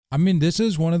I mean, this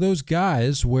is one of those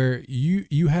guys where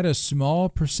you had a small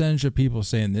percentage of people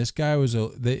saying this guy was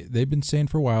they've been saying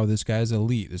for a while, this guy's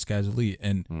elite,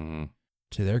 and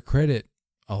to their credit,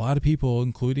 a lot of people,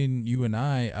 including you and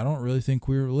I don't really think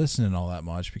we were listening all that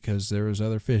much because there was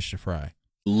other fish to fry.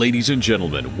 Ladies and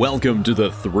gentlemen, welcome to the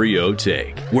 3-0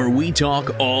 Take, where we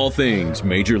talk all things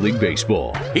Major League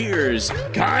Baseball. Here's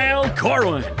Kyle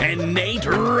Corwin and Nate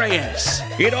Reyes.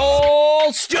 It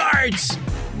all starts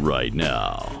right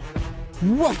now.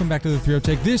 Welcome back to the 3-0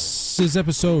 Take. This is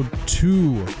episode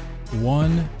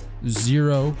 210.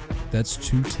 That's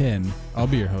 210. I'll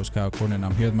be your host, Kyle Corwin, and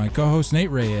I'm here with my co-host, Nate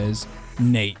Reyes.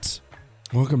 Nate.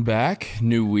 Welcome back.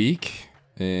 New week.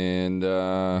 And,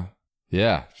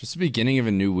 yeah, just the beginning of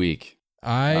a new week.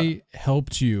 I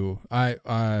helped you.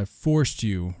 I forced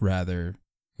you, rather,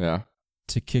 to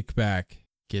kick back,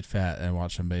 get fat, and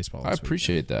watch some baseball. I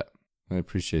appreciate that. I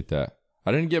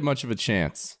didn't get much of a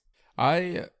chance.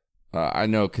 I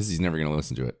know because he's never going to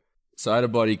listen to it. So I had a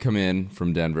buddy come in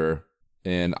from Denver,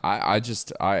 and I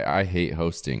hate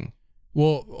hosting.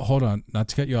 Well, hold on. Not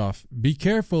to cut you off. Be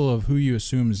careful of who you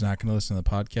assume is not going to listen to the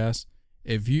podcast.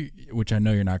 Which I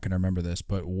know you're not going to remember this,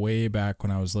 but way back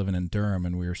when I was living in Durham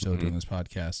and we were still doing this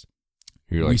podcast.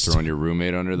 You're like throwing your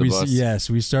roommate under the bus? Yes.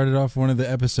 We started off one of the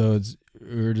episodes.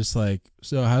 We were just like,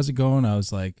 so how's it going? I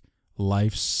was like,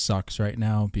 life sucks right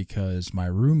now because my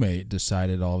roommate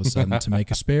decided all of a sudden to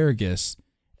make asparagus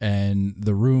and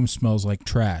the room smells like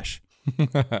trash.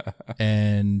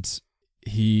 And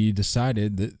he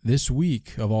decided that this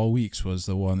week of all weeks was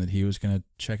the one that he was going to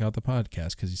check out the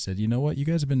podcast because he said, you know what, you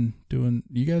guys have been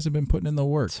putting in the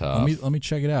work. Tough. Let me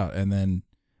check it out. And then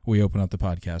we open up the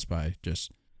podcast by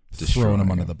just throwing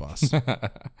him under the bus.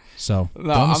 So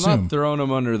no, I'm not throwing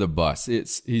him under the bus.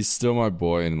 He's still my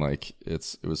boy, and like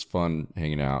it was fun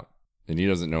hanging out. And he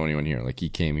doesn't know anyone here. Like he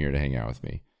came here to hang out with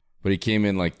me, but he came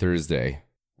in like Thursday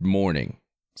morning,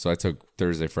 so I took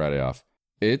Thursday, Friday off.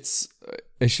 It's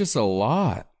just a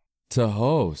lot to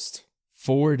host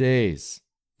 4 days,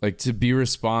 like to be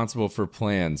responsible for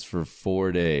plans for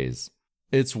 4 days.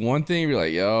 It's one thing if you're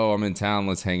like, yo, I'm in town,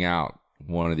 let's hang out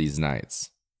one of these nights,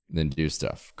 then do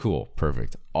stuff. Cool,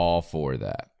 perfect, all for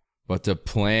that. But to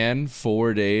plan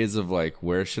 4 days of like,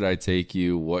 where should I take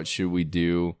you? What should we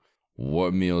do?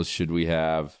 What meals should we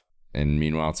have? And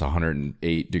meanwhile, it's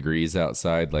 108 degrees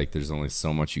outside. Like there's only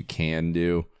so much you can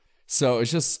do. So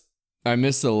it's just, I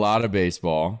missed a lot of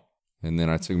baseball, and then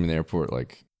I took him to the airport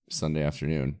like Sunday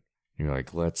afternoon. You're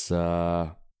like, let's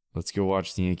go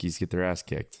watch the Yankees get their ass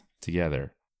kicked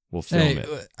together. We'll film it.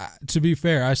 To be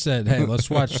fair, I said, hey,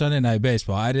 let's watch Sunday Night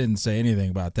Baseball. I didn't say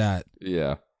anything about that.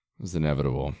 Yeah, it was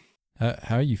inevitable.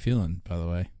 How are you feeling, by the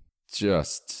way?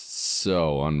 Just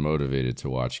so unmotivated to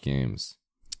watch games.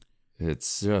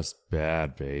 It's just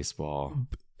bad baseball.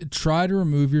 Try to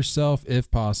remove yourself, if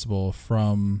possible,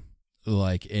 from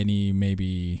like any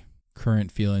maybe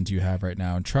current feelings you have right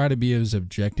now and try to be as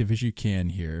objective as you can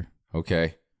here.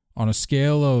 Okay. On a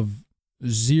scale of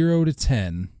 0 to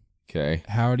 10, okay,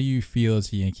 how do you feel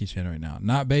as a Yankees fan right now?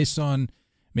 Not based on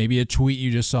maybe a tweet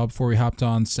you just saw before we hopped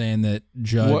on saying that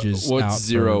Judge is what's out.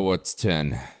 0, what's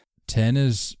 10? 10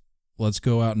 is let's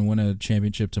go out and win a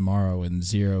championship tomorrow, and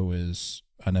 0 is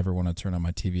I never want to turn on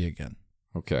my TV again.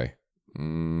 Okay.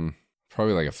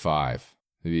 Probably like a 5.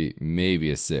 Maybe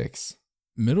a 6.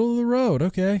 Middle of the road.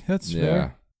 Okay, that's fair.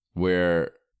 Yeah.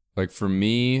 Where, like for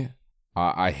me,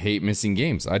 I hate missing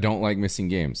games. I don't like missing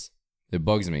games. It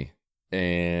bugs me.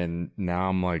 And now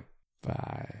I'm like,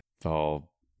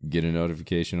 I'll get a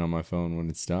notification on my phone when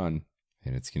it's done.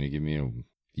 And it's going to give me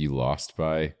you lost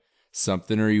by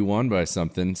something or you won by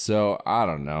something. So I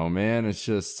don't know, man. It's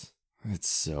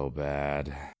so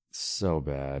bad. So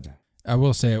bad. I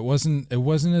will say it wasn't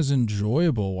as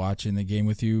enjoyable watching the game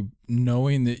with you,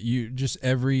 knowing that you just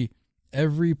every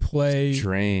play, it's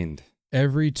drained.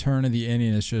 Every turn of the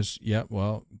inning is just,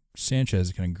 Sanchez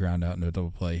is going to ground out into a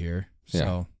double play here. So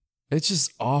yeah. It's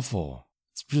just awful.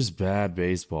 It's just bad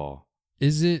baseball.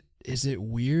 Is it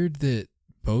weird that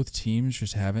both teams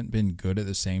just haven't been good at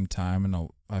the same time in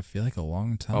I feel like a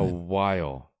long time? A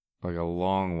while, like a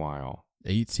long while.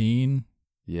 18,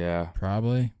 yeah,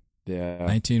 probably. Yeah.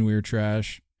 19, we were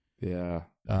trash. Yeah.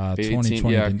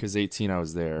 2020. Yeah, because 18, I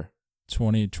was there.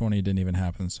 2020 didn't even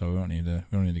happen, so we don't need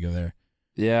to go there.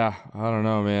 Yeah, I don't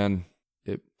know, man.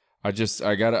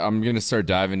 I'm gonna start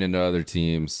diving into other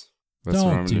teams. That's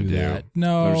what I'm gonna do.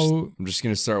 No, I'm just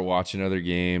gonna start watching other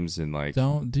games and like.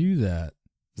 Don't do that.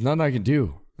 There's nothing I can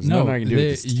do. Nothing I can do with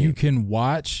this team. You can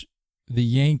watch the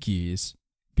Yankees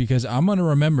because I'm gonna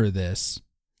remember this.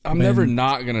 I'm never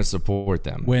not going to support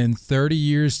them. When 30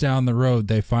 years down the road,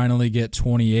 they finally get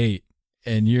 28,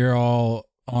 and you're all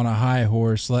on a high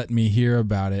horse, letting me hear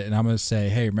about it, and I'm gonna say,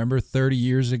 hey, remember 30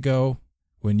 years ago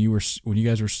when you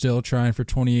guys were still trying for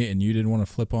 28 and you didn't want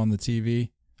to flip on the TV?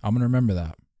 I'm gonna remember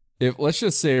that. If let's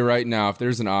just say right now, if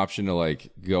there's an option to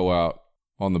like go out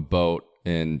on the boat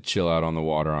and chill out on the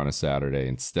water on a Saturday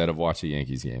instead of watch a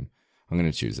Yankees game, I'm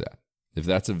gonna choose that. If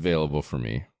that's available for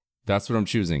me, that's what I'm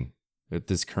choosing at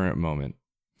this current moment.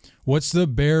 What's the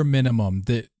bare minimum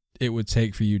that it would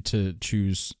take for you to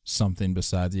choose something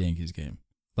besides the Yankees game?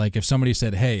 Like if somebody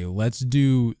said, hey, let's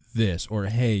do this, or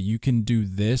hey, you can do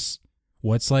this,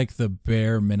 what's like the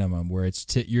bare minimum where it's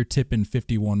you're tipping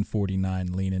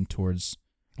 51-49 leaning towards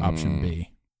option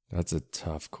B? That's a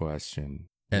tough question.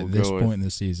 At this point in the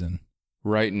season.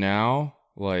 Right now,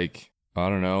 like, I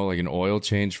don't know, like an oil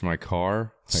change for my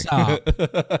car. Stop.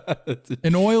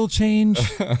 An oil change?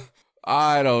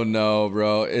 I don't know,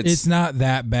 bro. It's not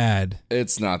that bad.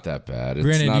 It's not that bad. It's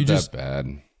Granted, not that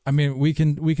bad. I mean, we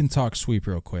can talk sweep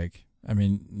real quick. I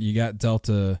mean, you got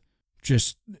Delta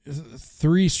just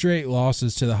 3 straight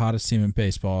losses to the hottest team in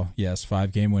baseball. Yes,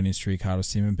 5-game winning streak,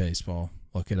 hottest team in baseball.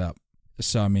 Look it up.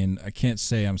 So, I mean, I can't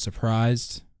say I'm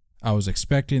surprised. I was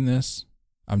expecting this.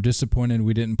 I'm disappointed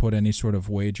we didn't put any sort of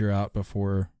wager out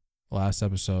before last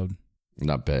episode. I'm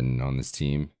not betting on this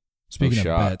team. Speaking of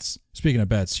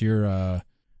bets,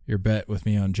 your bet with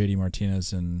me on JD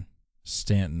Martinez and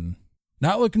Stanton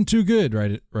not looking too good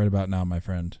right about now, my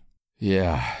friend.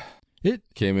 Yeah. It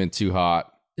came in too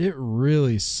hot. It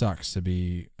really sucks to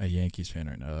be a Yankees fan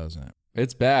right now, doesn't it?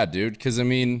 It's bad, dude, cuz I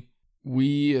mean,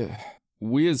 we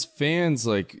as fans,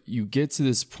 like, you get to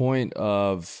this point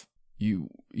of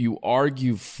you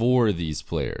argue for these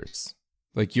players.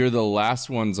 Like, you're the last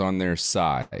ones on their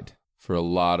side for a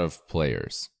lot of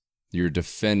players. You're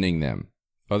defending them.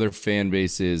 Other fan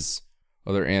bases,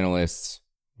 other analysts,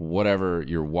 whatever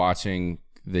you're watching,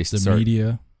 they start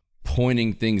media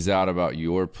pointing things out about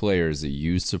your players that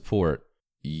you support.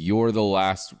 You're the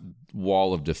last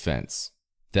wall of defense.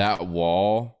 That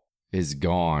wall is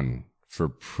gone for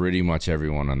pretty much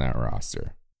everyone on that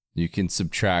roster. You can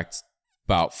subtract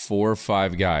about 4 or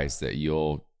 5 guys that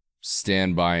you'll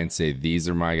stand by and say, these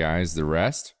are my guys. The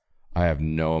rest, I have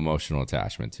no emotional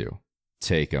attachment to.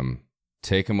 Take them.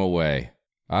 Take them away.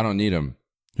 I don't need them.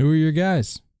 Who are your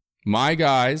guys? My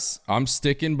guys, I'm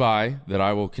sticking by that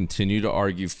I will continue to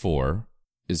argue for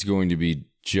is going to be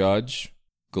Judge,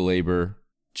 Glaber,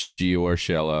 Gio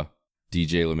Urshela,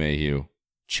 DJ LeMahieu,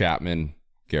 Chapman,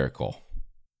 Garrett Cole.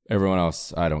 Everyone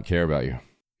else, I don't care about you.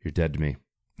 You're dead to me.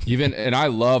 And I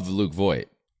love Luke Voit.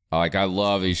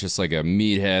 He's just like a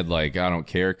meathead, like, I don't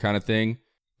care kind of thing.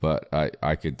 But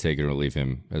I could take it or leave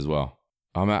him as well.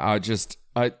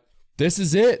 This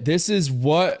is it. This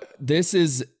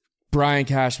is Brian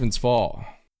Cashman's fault.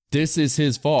 This is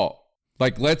his fault.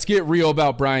 Like, let's get real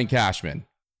about Brian Cashman.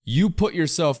 You put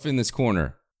yourself in this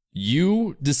corner.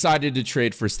 You decided to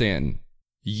trade for Stanton.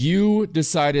 You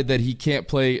decided that he can't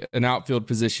play an outfield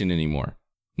position anymore.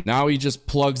 Now he just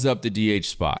plugs up the DH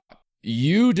spot.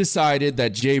 You decided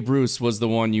that Jay Bruce was the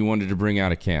one you wanted to bring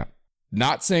out of camp.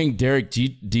 Not saying Derek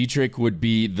Dietrich would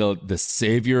be the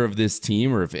savior of this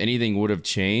team or if anything would have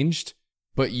changed,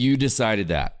 but you decided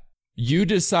that. You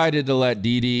decided to let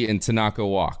Didi and Tanaka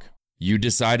walk. You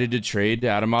decided to trade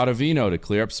Adam Ottavino to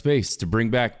clear up space to bring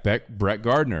back Brett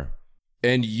Gardner.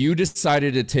 And you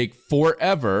decided to take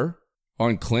forever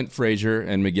on Clint Frazier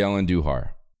and Miguel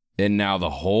Andujar. And now the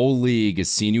whole league has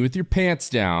seen you with your pants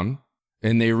down,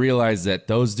 and they realize that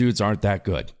those dudes aren't that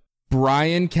good.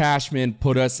 Brian Cashman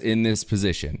put us in this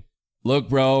position. Look,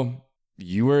 bro,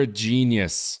 you were a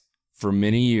genius for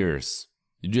many years.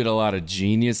 You did a lot of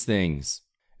genius things.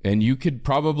 And you could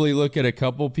probably look at a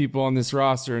couple people on this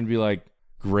roster and be like,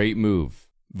 great move.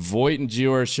 Voit and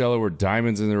Gio Urshela were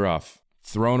diamonds in the rough,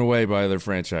 thrown away by other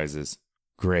franchises.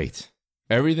 Great.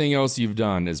 Everything else you've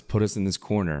done is put us in this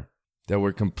corner that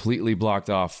we're completely blocked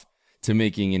off to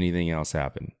making anything else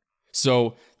happen.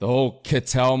 So the whole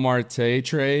Ketel Marte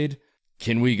trade,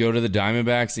 can we go to the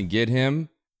Diamondbacks and get him?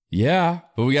 Yeah,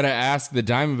 but we got to ask the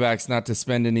Diamondbacks not to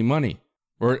spend any money.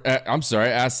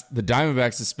 Ask the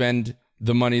Diamondbacks to spend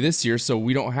the money this year so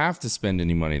we don't have to spend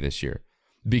any money this year.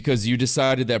 Because you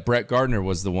decided that Brett Gardner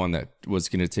was the one that was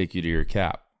going to take you to your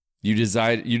cap. You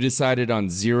decided on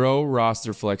zero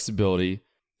roster flexibility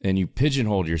and you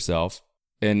pigeonholed yourself.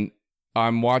 And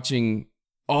I'm watching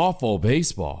awful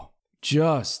baseball.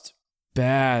 Just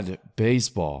bad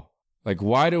baseball. Like,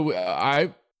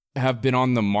 I have been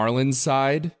on the Marlins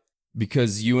side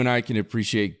because you and I can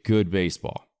appreciate good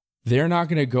baseball. They're not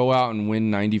going to go out and win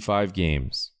 95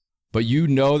 games. But you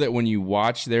know that when you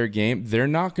watch their game, they're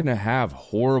not going to have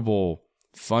horrible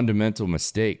fundamental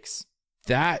mistakes.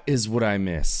 That is what I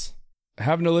miss.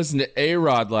 having to listen to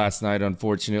A-Rod last night,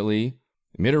 unfortunately.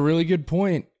 He made a really good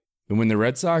point. And when the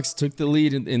Red Sox took the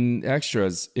lead in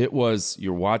extras, it was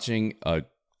you're watching a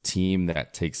team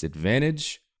that takes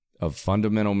advantage of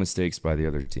fundamental mistakes by the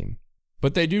other team.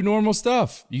 But they do normal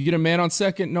stuff. You get a man on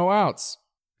second, no outs.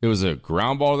 It was a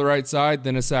ground ball to the right side,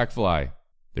 then a sac fly.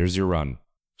 There's your run.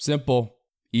 Simple,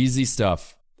 easy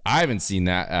stuff. I haven't seen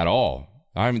that at all.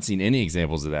 I haven't seen any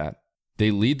examples of that.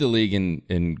 They lead the league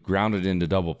in grounded into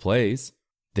double plays.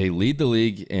 They lead the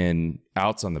league in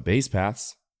outs on the base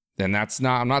paths. And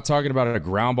I'm not talking about a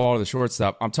ground ball to the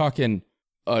shortstop. I'm talking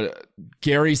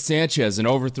Gary Sanchez, an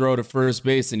overthrow to first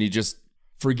base, and he just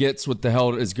forgets what the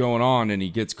hell is going on, and he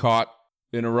gets caught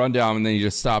in a rundown, and then he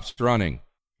just stops running.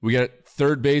 We got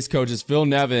third base coaches. Phil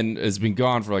Nevin has been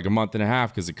gone for like a month and a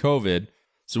half because of COVID.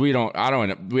 So we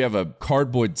have a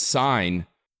cardboard sign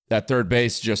at third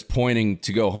base just pointing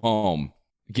to go home,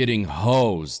 getting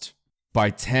hosed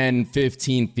by 10,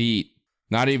 15 feet.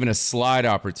 Not even a slide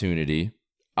opportunity.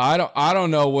 I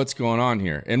don't know what's going on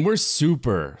here. And we're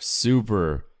super,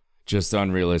 super just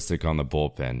unrealistic on the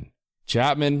bullpen.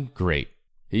 Chapman, great.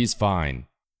 He's fine.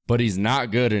 But he's not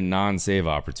good in non-save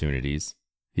opportunities.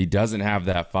 He doesn't have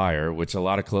that fire, which a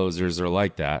lot of closers are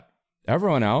like that.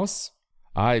 Everyone else,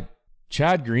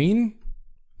 Chad Green?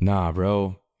 Nah,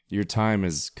 bro. Your time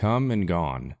has come and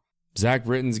gone. Zach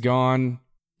Britton's gone.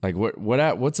 Like,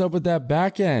 what's up with that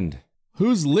back end?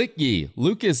 Who's Licky?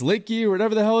 Lucas Licky or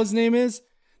whatever the hell his name is?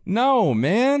 No,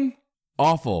 man.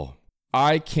 Awful.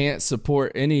 I can't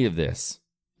support any of this.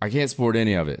 I can't support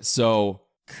any of it. So,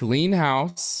 clean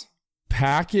house,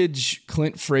 package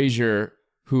Clint Frazier,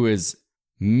 who is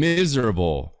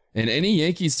miserable. And any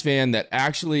Yankees fan that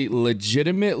actually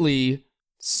legitimately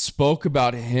spoke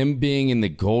about him being in the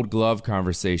Gold Glove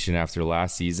conversation after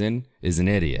last season is an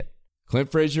idiot.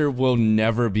 Clint Frazier will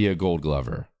never be a Gold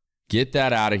Glover. Get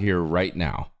that out of here right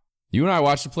now. You and I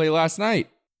watched the play last night.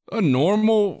 A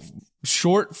normal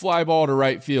short fly ball to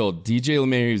right field. DJ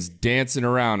LeMahieu's dancing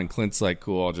around and Clint's like,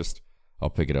 cool, I'll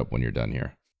pick it up when you're done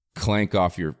here. Clank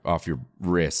off your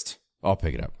wrist. I'll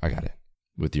pick it up. I got it.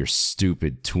 With your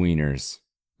stupid tweeners.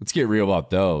 Let's get real about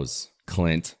those,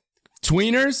 Clint.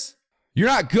 Tweeners? You're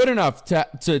not good enough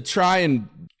to try and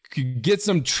get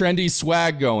some trendy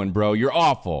swag going, bro. You're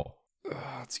awful.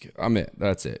 That's good.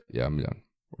 That's it. Yeah, I'm done.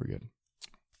 We're good.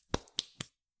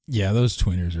 Yeah, those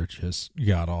tweeners are just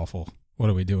god awful. What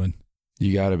are we doing?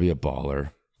 You got to be a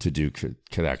baller to do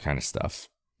that kind of stuff.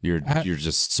 You're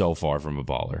just so far from a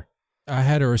baller. I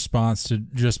had a response to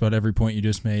just about every point you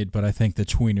just made, but I think the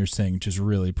tweeners thing just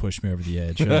really pushed me over the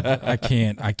edge. I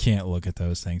can't look at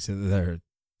those things.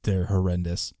 They're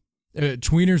horrendous.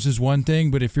 Tweeners is one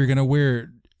thing, but if you're gonna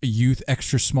wear youth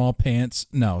extra small pants,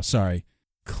 no, sorry,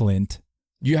 Clint.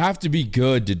 You have to be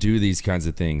good to do these kinds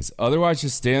of things. Otherwise,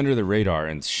 just stay under the radar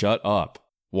and shut up.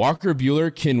 Walker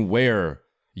Buehler can wear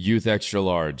youth extra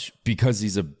large because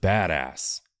he's a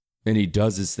badass and he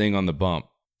does his thing on the bump.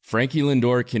 Frankie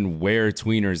Lindor can wear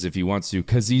tweeners if he wants to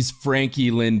because he's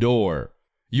Frankie Lindor.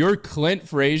 You're Clint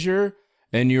Frazier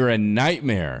and you're a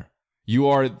nightmare. You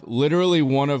are literally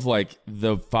one of like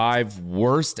the 5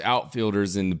 worst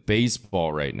outfielders in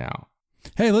baseball right now.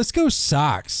 Hey, let's go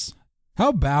Sox. How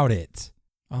about it?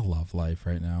 I love life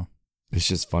right now. It's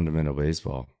just fundamental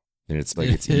baseball. And it's like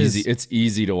it's easy. It's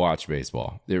easy to watch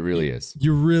baseball. It really is.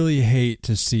 You really hate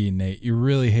to see, Nate. You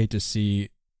really hate to see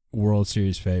World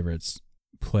Series favorites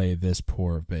play this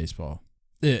poor of baseball.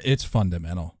 It's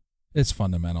fundamental. It's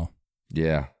fundamental.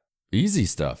 Yeah. Easy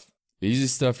stuff. Easy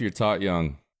stuff you're taught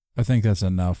young. I think that's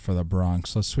enough for the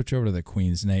Bronx. Let's switch over to the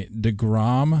Queens, Nate.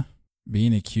 deGrom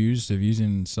being accused of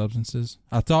using substances.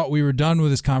 I thought we were done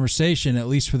with this conversation, at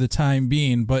least for the time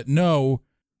being, but no,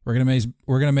 we're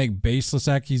gonna make baseless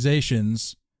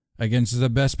accusations against the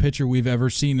best pitcher we've ever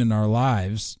seen in our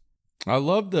lives. I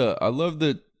love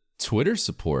the Twitter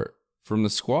support from the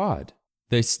squad.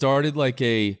 They started like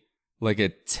a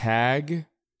tag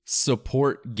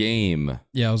support game.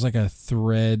 Yeah, it was like a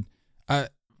thread.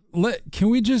 Can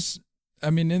we just?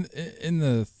 I mean, in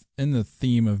the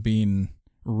theme of being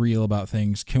real about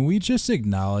things, can we just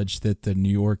acknowledge that the New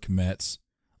York Mets,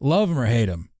 love them or hate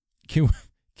them,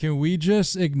 can we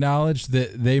just acknowledge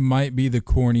that they might be the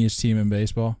corniest team in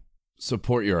baseball?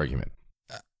 Support your argument.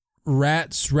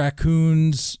 Rats,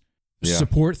 raccoons,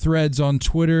 support threads on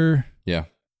Twitter. Yeah.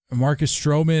 Marcus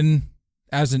Stroman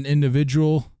as an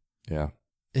individual. Yeah.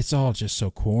 It's all just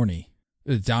so corny.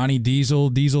 Donnie Diesel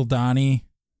Donnie.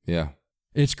 Yeah.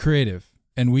 It's creative.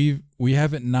 And we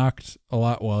haven't knocked a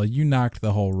lot. Well, you knocked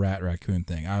the whole rat raccoon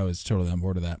thing. I was totally on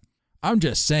board with that. I'm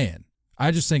just saying.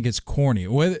 I just think it's corny.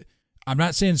 I'm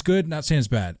not saying it's good, not saying it's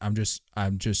bad. I'm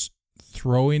just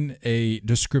throwing a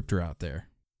descriptor out there,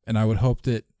 and I would hope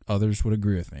that others would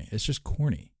agree with me. It's just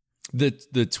corny.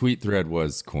 The tweet thread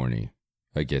was corny.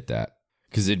 I get that.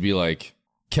 Because it'd be like,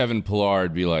 Kevin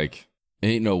Pillard'd be like,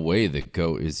 ain't no way the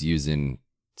GOAT is using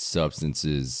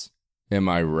substances. Am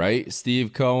I right,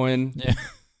 Steve Cohen? Yeah.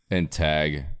 And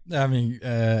tag. I mean,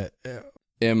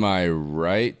 Am I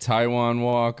right, Taiwan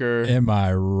Walker? am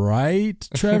I right,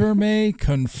 Trevor May?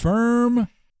 Confirm.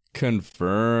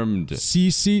 Confirmed.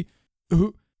 CC.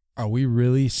 Who are we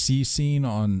really CCing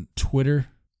on Twitter?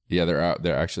 Yeah, they're out.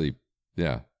 They're actually,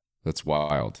 yeah, that's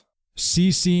wild.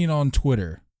 CCing on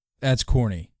Twitter. That's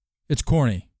corny. It's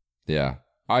corny. Yeah,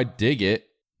 I dig it.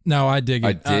 No, I dig it.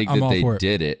 I dig I'm that all they for it.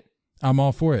 did it. I'm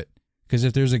all for it. Because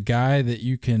if there's a guy that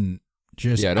you can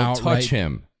just Yeah, don't touch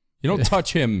him. You don't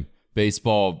touch him,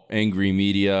 baseball angry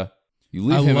media. You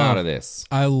leave him out of this.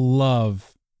 I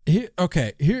love. Here's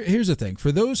the thing.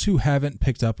 For those who haven't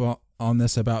picked up on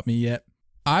this about me yet,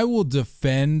 I will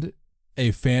defend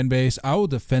a fan base. I will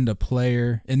defend a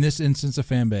player, in this instance a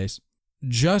fan base,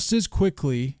 just as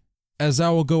quickly as I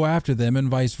will go after them, and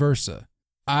vice versa.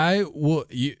 I will.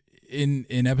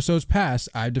 In episodes past,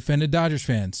 I've defended Dodgers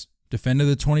fans, defended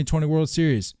the 2020 World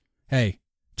Series. Hey,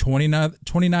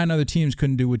 29 other teams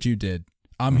couldn't do what you did.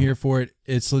 I'm here for it.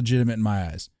 It's legitimate in my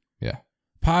eyes. Yeah.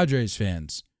 Padres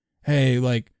fans, hey,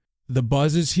 like, the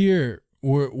buzz is here.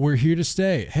 We're here to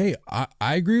stay. Hey,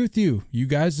 I agree with you. You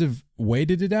guys have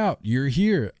waited it out. You're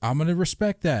here. I'm going to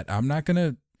respect that. I'm not going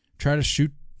to try to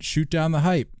shoot down the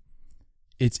hype.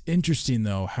 It's interesting,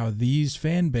 though, how these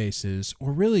fan bases,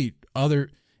 or really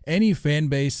any fan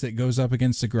base that goes up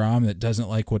against deGrom that doesn't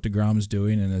like what deGrom's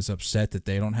doing and is upset that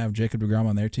they don't have Jacob deGrom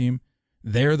on their team,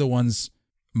 they're the ones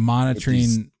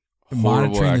monitoring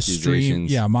the stream.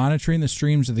 Yeah, monitoring the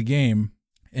streams of the game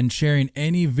and sharing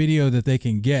any video that they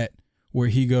can get where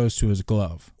he goes to his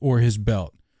glove or his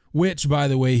belt, which, by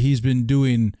the way, he's been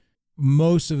doing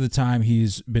most of the time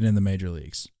he's been in the major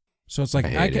leagues. So it's like,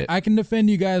 I can defend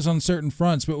you guys on certain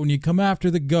fronts, but when you come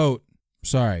after the GOAT,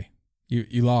 sorry,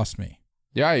 you lost me.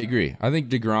 Yeah, I agree. I think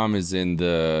deGrom is in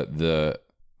the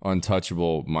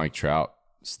untouchable Mike Trout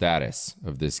status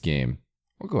of this game.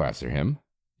 We'll go after him.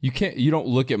 You don't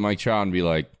look at Mike Trout and be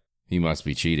like, he must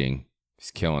be cheating.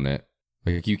 He's killing it.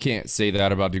 Like, you can't say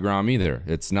that about deGrom either.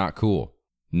 It's not cool.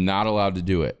 Not allowed to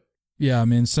do it. Yeah, I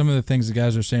mean, some of the things the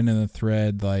guys are saying in the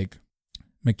thread, like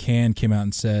McCann came out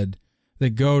and said, the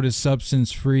GOAT is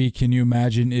substance free. Can you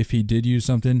imagine if he did use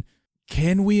something?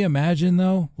 Can we imagine,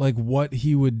 though, like what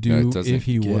he would do if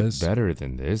he was better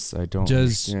than this? I don't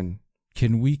understand.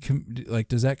 Can we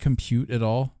does that compute at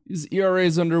all? His ERA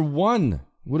is under 1.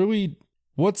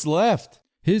 What's left?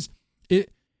 If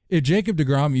Jacob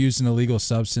deGrom used an illegal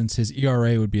substance, his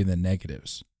ERA would be in the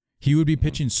negatives. He would be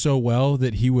pitching so well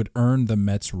that he would earn the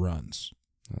Mets runs.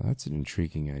 Well, that's an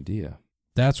intriguing idea.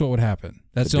 That's what would happen.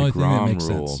 That's the only thing that makes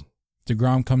sense.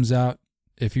 deGrom comes out.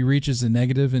 If he reaches the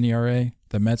negative in ERA,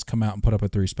 the Mets come out and put up a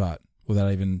 3 spot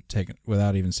without even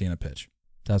seeing a pitch.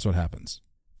 That's what happens.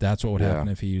 That's what would happen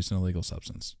if he used an illegal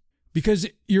substance. Because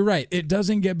you're right, it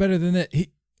doesn't get better than that.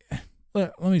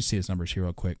 Let me see his numbers here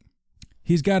real quick.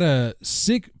 He's got a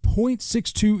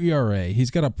 0.62 ERA.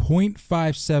 He's got a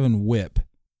 0.57 WHIP.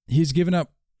 He's given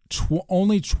up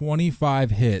only 25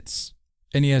 hits,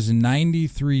 and he has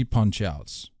 93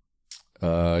 punch-outs.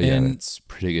 That's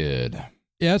pretty good.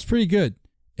 Yeah, that's pretty good.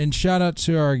 And shout out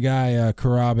to our guy,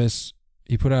 Carabas.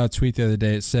 He put out a tweet the other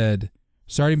day. It said,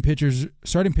 starting pitchers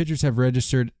have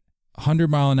registered 100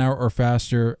 mile an hour or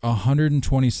faster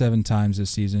 127 times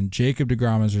this season. Jacob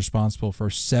deGrom is responsible for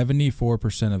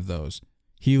 74% of those.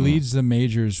 He leads the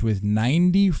majors with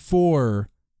 94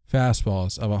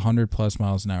 fastballs of 100-plus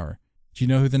miles an hour. Do you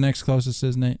know who the next closest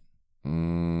is, Nate?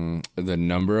 The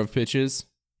number of pitches?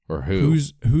 Or who?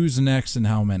 Who's next and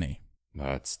how many?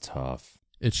 That's tough.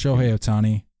 It's Shohei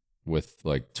Ohtani. With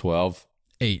like 12?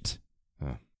 8.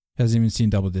 Hasn't even seen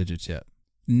double digits yet.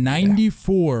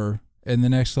 94, and the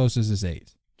next closest is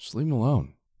 8. Just leave him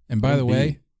alone. And by the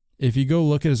way, if you go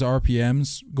look at his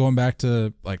RPMs, going back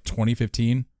to like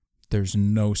 2015, there's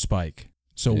no spike.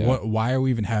 So why are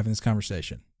we even having this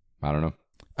conversation? I don't know.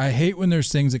 I hate when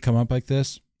there's things that come up like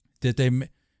this, that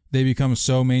they become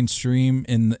so mainstream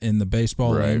in the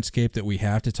baseball landscape that we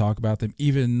have to talk about them,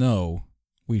 even though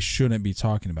we shouldn't be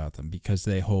talking about them because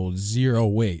they hold zero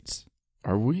weight.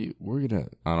 I don't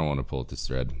want to pull up this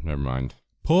thread. Never mind.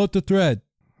 Pull up the thread.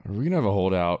 Are we going to have a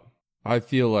holdout? I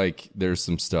feel like there's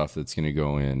some stuff that's going to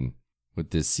go in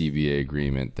with this CBA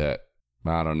agreement that,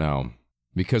 I don't know.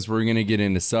 Because we're going to get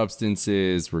into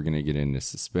substances, we're going to get into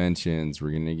suspensions,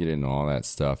 we're going to get into all that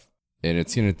stuff. And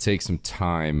it's going to take some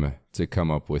time to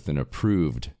come up with an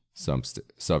approved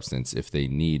substance if they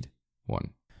need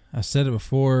one. I said it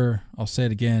before. I'll say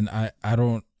it again. I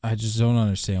just don't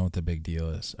understand what the big deal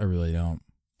is. I really don't.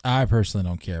 I personally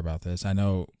don't care about this. I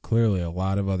know clearly a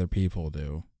lot of other people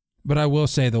do. But I will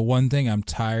say the one thing I'm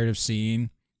tired of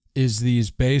seeing is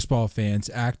these baseball fans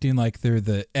acting like they're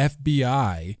the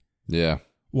FBI. Yeah.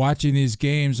 Watching these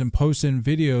games and posting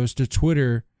videos to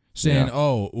Twitter saying,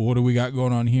 oh, what do we got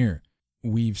going on here?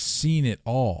 We've seen it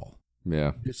all.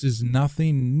 Yeah. This is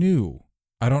nothing new.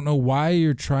 I don't know why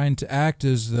you're trying to act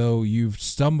as though you've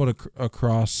stumbled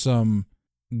across some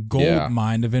gold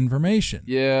mine of information.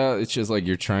 Yeah, it's just like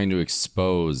you're trying to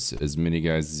expose as many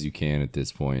guys as you can at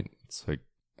this point. It's like,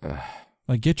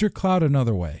 like get your clout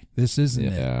another way. This isn't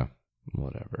it. Yeah,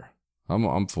 whatever.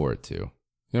 I'm for it too.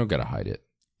 You don't gotta hide it.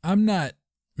 I'm not.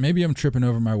 Maybe I'm tripping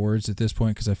over my words at this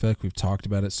point because I feel like we've talked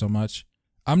about it so much.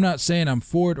 I'm not saying I'm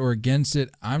for it or against it.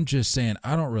 I'm just saying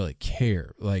I don't really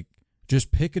care. Like,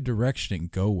 just pick a direction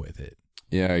and go with it.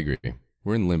 Yeah, I agree.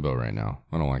 We're in limbo right now.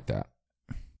 I don't like that.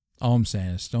 All I'm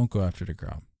saying is don't go after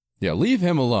deGrom. Yeah, leave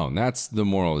him alone. That's the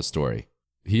moral of the story.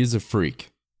 He's a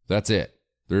freak. That's it.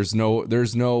 There's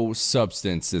no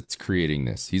substance that's creating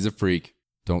this. He's a freak.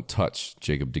 Don't touch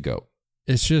Jacob deGrom.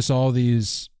 It's just all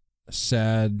these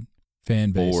sad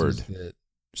fan bases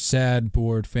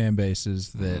bored fan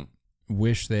bases that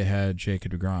wish they had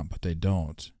Jacob deGrom, but they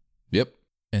don't. Yep.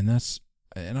 And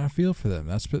I feel for them.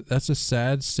 That's a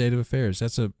sad state of affairs.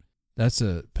 That's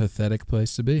a pathetic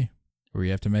place to be, where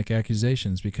you have to make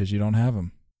accusations because you don't have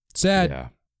them. Sad.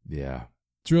 Yeah.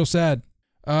 It's real sad.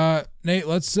 Nate,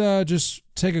 let's just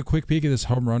take a quick peek at this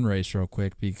home run race real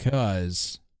quick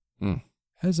because,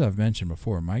 as I've mentioned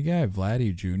before, my guy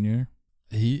Vladdy Jr.,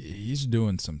 he's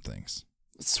doing some things.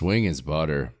 Swing is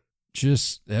butter.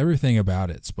 Just everything about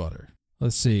it's butter.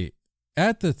 Let's see.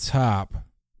 At the top,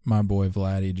 my boy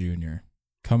Vladdy Jr.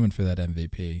 coming for that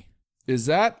MVP.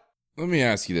 Let me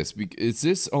ask you this. Is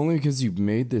this only because you've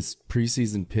made this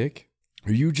preseason pick?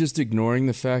 Are you just ignoring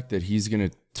the fact that he's going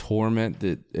to torment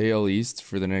the AL East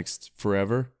for the next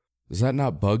forever? Does that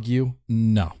not bug you?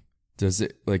 No. Does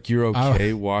it, like, you're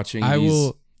okay watching I these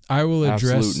will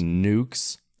address absolute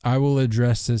nukes? I will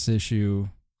address this issue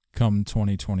come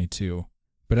 2022.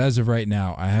 But as of right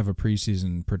now, I have a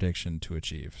preseason prediction to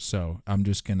achieve. So I'm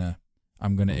gonna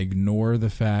ignore the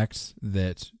fact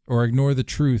ignore the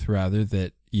truth rather,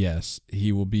 that yes,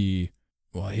 he'll be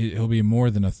more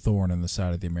than a thorn in the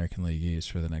side of the American League East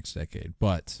for the next decade.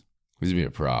 But He's gonna be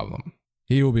a problem.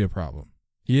 He will be a problem.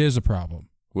 He is a problem.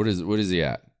 What is he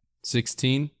at?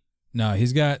 16? No,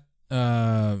 he's got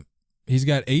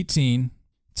 18.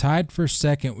 Tied for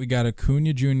second, we got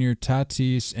Acuna Jr.,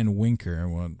 Tatis, and Winker.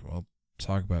 And we'll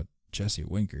talk about Jesse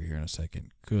Winker here in a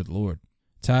second. Good Lord.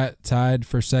 Tied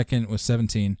for second with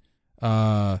 17.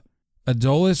 Adolis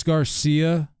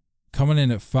Garcia coming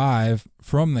in at 5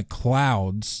 from the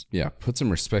clouds. Yeah, put some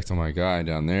respect on my guy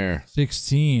down there.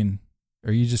 16.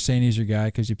 Are you just saying he's your guy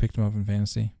because you picked him up in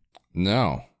fantasy?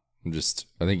 No. I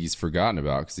think he's forgotten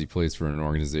about because he plays for an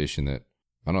organization that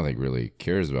I don't think really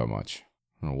cares about much.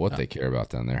 I don't know what they care about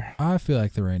down there. I feel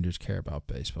like the Rangers care about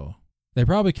baseball. They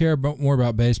probably care more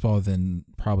about baseball than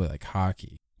probably like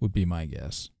hockey, would be my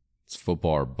guess. It's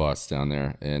football or bust down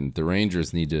there, and the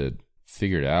Rangers need to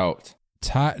figure it out.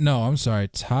 Tied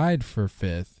for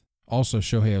 5th. Also,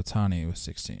 Shohei Ohtani with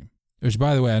 16. Which,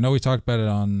 by the way, I know we talked about it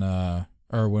on,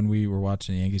 or when we were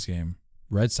watching the Yankees game,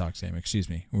 Red Sox game,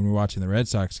 when we were watching the Red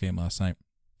Sox game last night.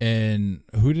 And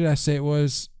who did I say it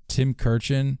was? Tim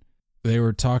Kirchin. They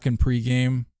were talking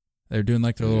pregame. They were doing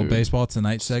like their little baseball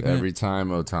tonight segment. Every time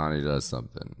Ohtani does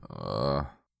something.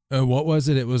 What was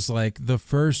it? It was like the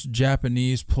first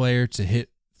Japanese player to hit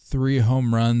 3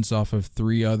 home runs off of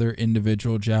 3 other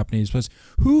individual Japanese players.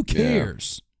 Who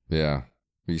cares? Yeah.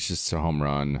 He's just a home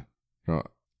run.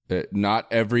 Not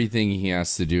everything he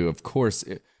has to do. Of course,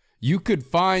 you could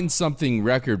find something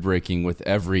record-breaking with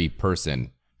every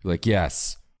person. Like,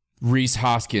 yes, Rhys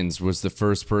Hoskins was the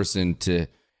first person to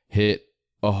hit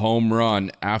a home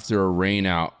run after a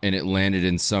rainout, and it landed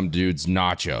in some dude's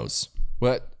nachos.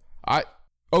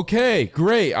 Okay,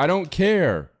 great. I don't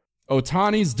care.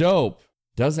 Ohtani's dope.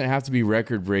 Doesn't have to be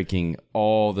record-breaking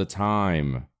all the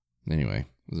time. Anyway,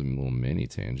 it was a little mini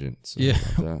tangent. Yeah,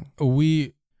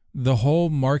 the whole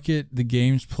market, the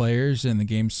game's players and the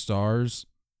game's stars,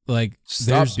 like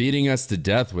stop beating us to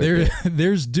death with it.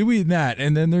 There's doing that,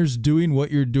 and then there's doing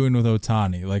what you're doing with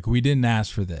Ohtani. Like, we didn't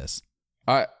ask for this.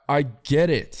 I get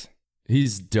it.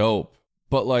 He's dope.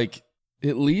 But like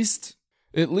at least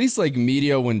like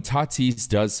media, when Tatis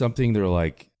does something, they're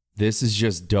like, this is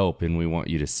just dope and we want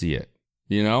you to see it.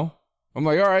 You know? I'm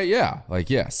like, all right, yeah. Like,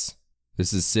 yes.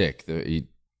 This is sick.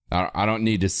 I don't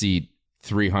need to see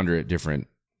 300 different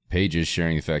pages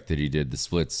sharing the fact that he did the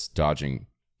splits, dodging,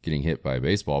 getting hit by a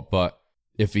baseball. But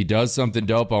if he does something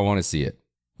dope, I want to see it.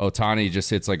 Ohtani just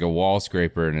hits like a wall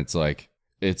scraper, and it's like,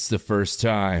 it's the first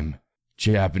time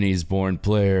Japanese-born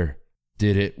player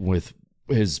did it with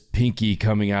his pinky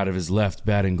coming out of his left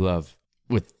batting glove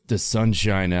with the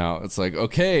sunshine out. It's like,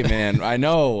 okay, man, I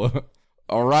know.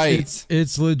 All right.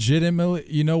 It's legitimately,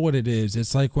 you know what it is?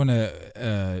 It's like when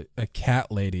a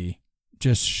cat lady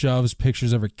just shoves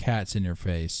pictures of her cats in your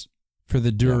face for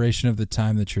the duration of the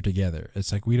time that you're together.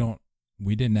 It's like, we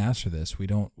didn't ask for this. We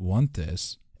don't want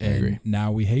this. And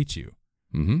now we hate you.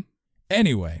 Mm-hmm.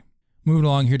 Anyway, moving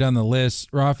along here down the list,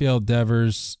 Rafael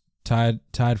Devers tied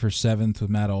for 7th with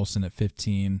Matt Olson at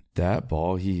 15. That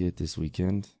ball he hit this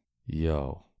weekend,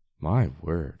 yo, my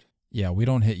word. Yeah, we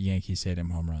don't hit Yankee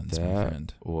Stadium home runs, my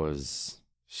friend. That was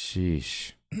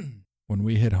sheesh. When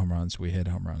we hit home runs, we hit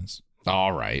home runs.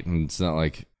 All right. And it's not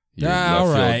like your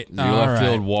left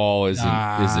field wall isn't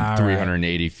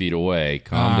 380 feet away.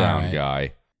 Calm down,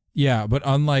 guy. Yeah, but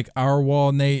unlike our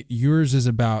wall, Nate, yours is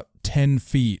about 10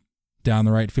 feet down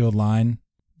the right field line.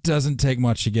 Doesn't take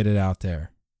much to get it out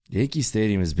there. Yankee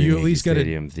Stadium has been Yankee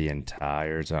Stadium the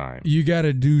entire time. You got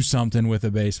to do something with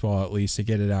a baseball at least to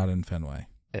get it out in Fenway.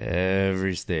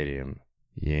 Every stadium,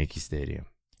 Yankee Stadium.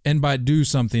 And by do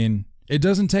something, it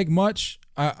doesn't take much,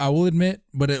 I will admit,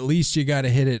 but at least you got to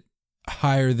hit it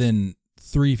higher than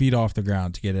 3 feet off the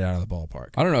ground to get it out of the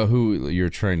ballpark. I don't know who you're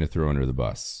trying to throw under the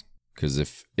bus. Because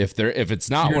if it's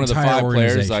not one of the 5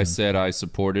 players I said I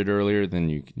supported earlier, then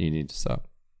you need to stop.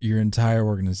 Your entire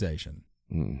organization.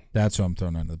 That's who I'm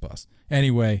throwing under the bus.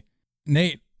 Anyway,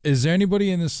 Nate, is there anybody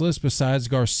in this list besides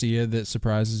Garcia that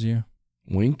surprises you?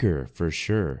 Winker, for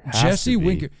sure. Jesse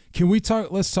Winker. Can we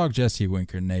talk? Let's talk Jesse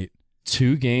Winker, Nate.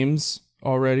 2 games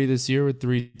already this year with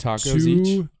 3 tacos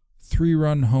each?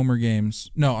 3-run homer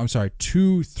games. No, I'm sorry.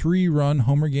 2 3-run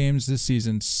homer games this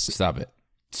season. Stop it.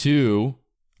 2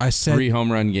 3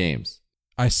 home run games.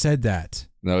 I said that.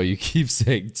 No, you keep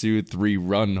saying 2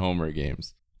 3-run homer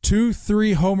games. 2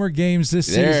 3 homer games this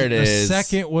season. There it is. The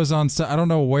second was on. I don't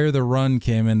know where the run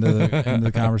came into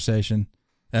the conversation.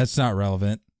 That's not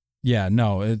relevant. Yeah,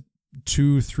 no.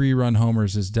 2 3-run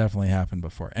homers has definitely happened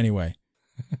before. Anyway,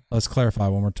 let's clarify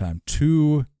one more time.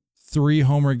 2 3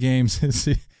 homer games.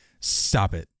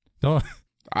 Stop it. Don't.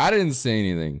 I didn't say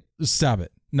anything. Stop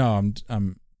it. No,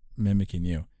 I'm mimicking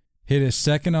you. Hit his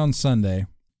second on Sunday.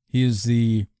 He is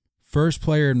the first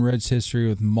player in Reds history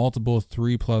with multiple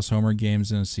 3+ homer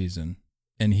games in a season.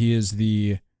 And he is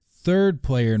the third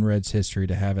player in Reds history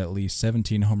to have at least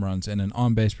 17 home runs and an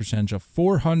on-base percentage of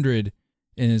 400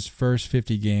 in his first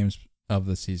 50 games of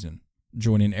the season,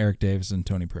 joining Eric Davis and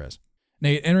Tony Perez.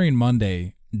 Nate, entering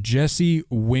Monday, Jesse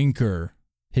Winker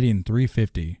hitting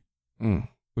 .350,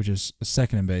 which is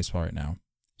second in baseball right now.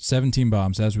 17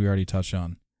 bombs, as we already touched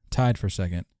on, tied for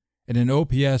second, and an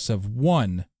OPS of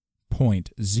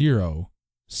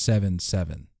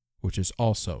 1.077, which is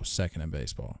also second in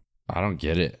baseball. I don't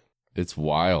get it. It's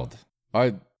wild.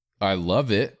 I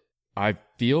love it. I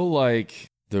feel like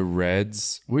the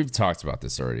Reds, we've talked about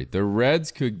this already. The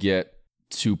Reds could get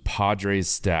to Padres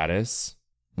status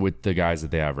with the guys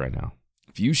that they have right now.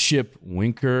 If you ship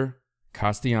Winker,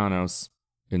 Castellanos,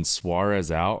 and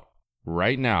Suarez out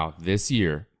right now, this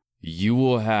year, you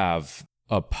will have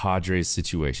a Padres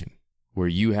situation where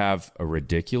you have a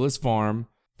ridiculous farm,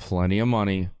 plenty of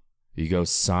money. You go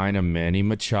sign a Manny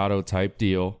Machado type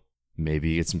deal. Maybe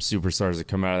you get some superstars that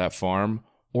come out of that farm,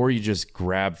 or you just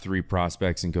grab 3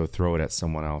 prospects and go throw it at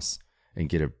someone else and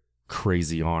get a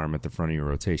crazy arm at the front of your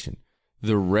rotation.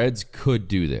 The Reds could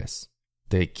do this.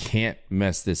 They can't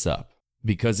mess this up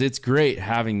because it's great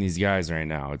having these guys right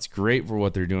now. It's great for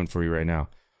what they're doing for you right now.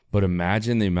 But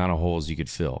imagine the amount of holes you could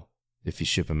fill if you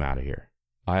ship them out of here.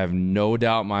 I have no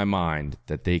doubt in my mind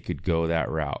that they could go that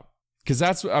route. Because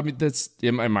that's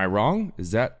am I wrong?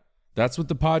 That's what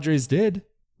the Padres did,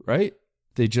 right?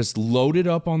 They just loaded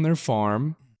up on their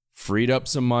farm, freed up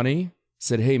some money,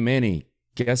 said, hey, Manny,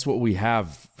 guess what we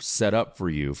have set up for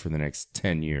you for the next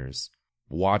 10 years?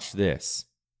 Watch this.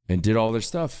 And did all their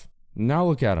stuff. Now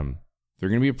look at them. They're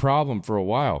going to be a problem for a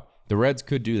while. The Reds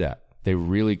could do that. They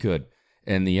really could.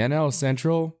 And the NL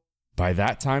Central, by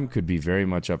that time, could be very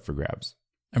much up for grabs.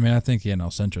 I mean, I think the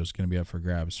NL Central is going to be up for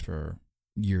grabs for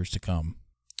years to come.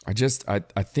 I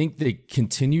think they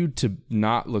continue to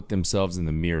not look themselves in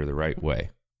the mirror the right way.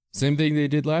 Same thing they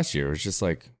did last year. It's just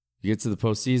like, you get to the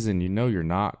postseason, you know you're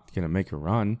not going to make a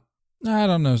run. I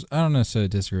don't know. I don't necessarily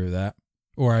disagree with that.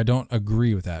 Or I don't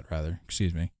agree with that, rather.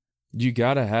 Excuse me. You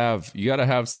gotta have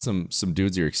some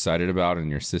dudes you're excited about in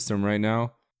your system right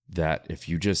now that if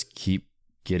you just keep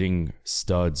getting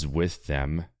studs with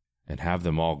them and have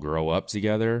them all grow up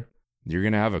together, you're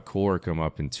going to have a core come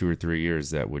up in 2 or 3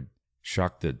 years that would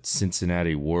shock the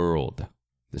Cincinnati world.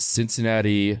 The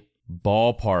Cincinnati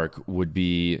ballpark would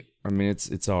be, I mean,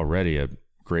 it's already a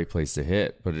great place to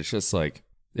hit, but it's just like,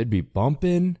 it'd be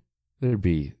bumping. There'd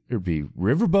be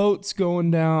riverboats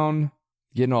going down,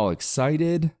 getting all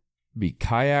excited. Be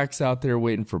kayaks out there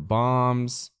waiting for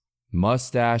bombs,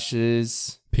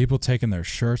 mustaches. People taking their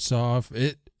shirts off.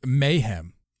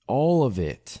 Mayhem. All of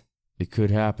it. It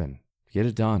could happen. Get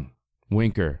it done.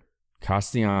 Winker,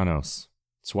 Castellanos,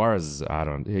 Suarez.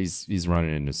 He's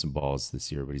running into some balls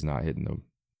this year, but he's not hitting them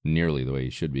nearly the way he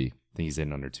should be. I think he's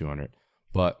hitting under 200,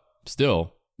 but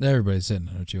still, everybody's hitting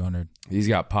under 200. He's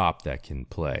got pop that can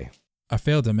play. I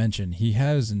failed to mention he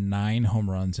has 9 home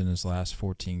runs in his last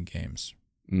 14 games.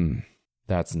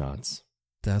 That's nuts.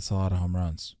 That's a lot of home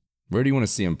runs. Where do you want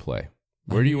to see him play?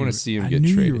 Where do you want to see him get traded? I knew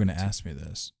you were traded? going to ask me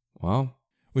this. Well,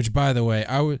 which, by the way,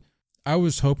 I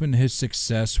was hoping his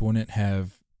success wouldn't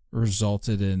have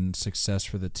resulted in success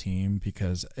for the team,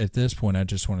 because at this point I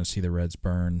just want to see the Reds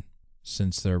burn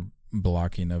since their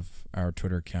blocking of our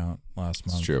Twitter account last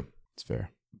month. It's true. It's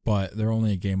fair. But they're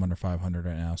only a game under 500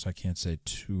 right now, so I can't say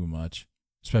too much,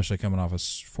 especially coming off a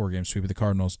 4-game sweep of the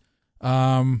Cardinals.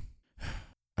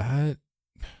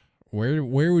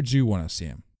 Where would you want to see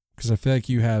him? Because I feel like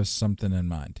you have something in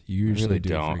mind. You usually really do.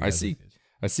 don't. I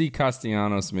see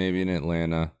Castellanos maybe in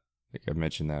Atlanta. I think I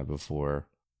mentioned that before.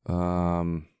 I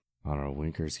don't know.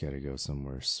 Winker's got to go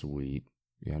somewhere sweet.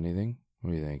 You got anything?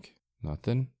 What do you think?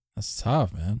 Nothing? That's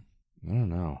tough, man. I don't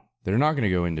know. They're not going to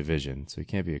go in division, so he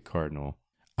can't be a Cardinal.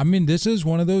 I mean, this is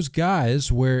one of those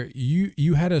guys where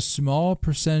you had a small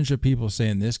percentage of people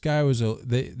saying this guy was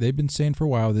they've been saying for a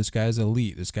while, this guy's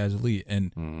elite,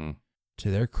 and to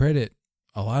their credit,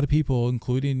 a lot of people,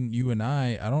 including you and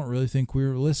I don't really think we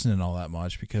were listening all that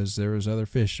much because there was other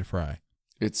fish to fry.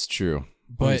 It's true.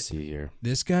 But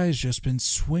this guy has just been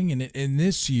swinging it, and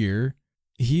this year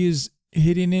he is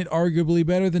hitting it arguably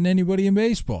better than anybody in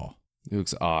baseball. He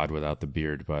looks odd without the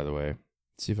beard, by the way.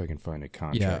 Let's see if I can find a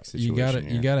contract situation.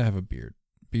 You gotta have a beard.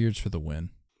 Beards for the win.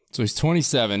 So he's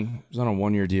 27. He's on a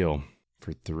 1-year deal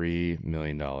for $3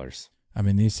 million. I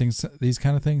mean, these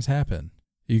kind of things happen.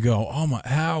 You go, oh my,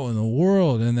 how in the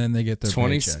world? And then they get their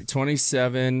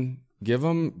 27. Give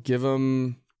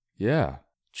him, yeah.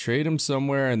 Trade him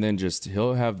somewhere, and then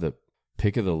he'll have the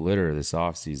pick of the litter this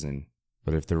offseason.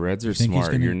 But if the Reds are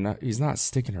smart, he's not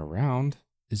sticking around.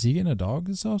 Is he getting a dog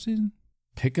this offseason?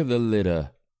 Pick of the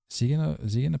litter. Is he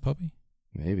getting a puppy?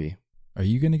 Maybe. Are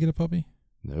you gonna get a puppy?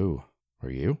 No. Are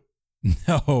you?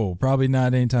 No, probably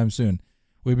not anytime soon.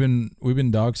 We've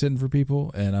been dog sitting for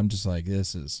people, and I'm just like,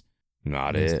 this is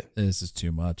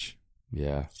too much.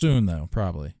 Yeah. Soon though,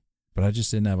 probably. But I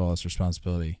just didn't have all this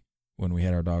responsibility when we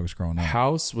had our dogs growing up.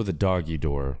 House with a doggy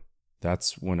door.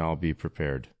 That's when I'll be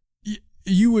prepared.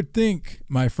 You would think,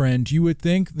 my friend,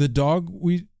 the dog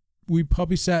we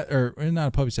puppy sat, or not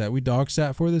a puppy sat, we dog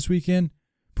sat for this weekend,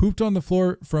 pooped on the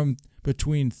floor from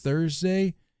between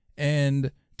Thursday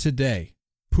and today.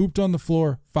 Pooped on the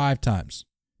floor 5 times.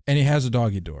 And he has a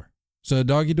doggy door. So a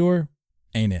doggy door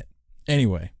ain't it.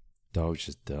 Anyway. Dog's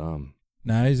just dumb.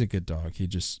 Nah, he's a good dog.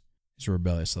 He's a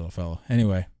rebellious little fellow.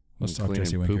 Anyway, let's talk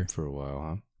Jesse Winker. Poop for a while,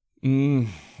 huh?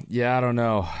 Yeah, I don't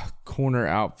know. Corner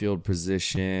outfield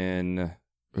position.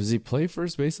 Does he play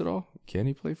first base at all? Can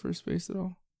he play first base at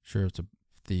all? Sure, if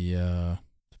the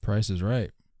price is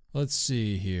right. Let's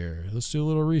see here. Let's do a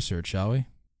little research, shall we?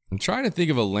 I'm trying to think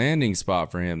of a landing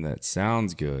spot for him that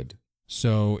sounds good.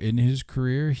 So in his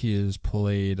career, he has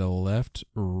played left,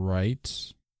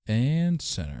 right, and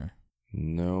center.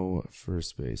 No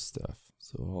first base stuff.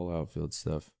 So all outfield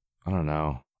stuff. I don't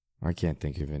know. I can't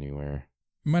think of anywhere.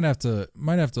 Might have to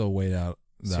wait out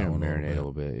that one marinate a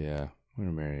little bit. Yeah, I'm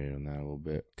gonna marinate on that a little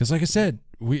bit. Because like I said,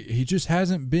 he just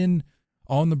hasn't been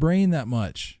on the brain that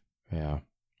much. Yeah,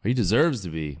 he deserves to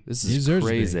be. This is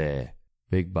crazy.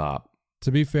 Big bop.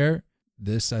 To be fair,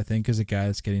 this I think is a guy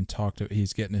that's getting talked to.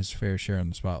 He's getting his fair share in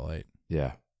the spotlight.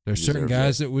 Yeah, there's certain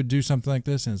guys that would do something like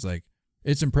this, and it's like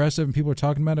it's impressive, and people are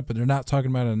talking about it, but they're not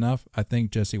talking about it enough. I think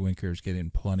Jesse Winker is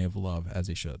getting plenty of love, as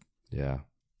he should. Yeah,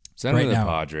 send him to the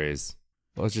Padres.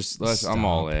 I'm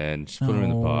all in. Just put him in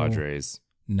the Padres.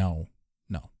 No.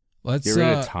 Let's get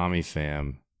rid of Tommy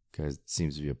Pham, because it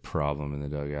seems to be a problem in the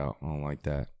dugout. I don't like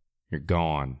that. You're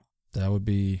gone. That would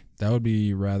be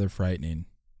rather frightening.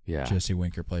 Yeah. Jesse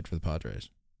Winker played for the Padres.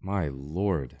 My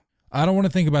Lord. I don't want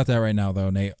to think about that right now, though,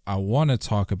 Nate. I want to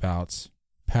talk about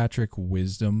Patrick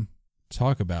Wisdom.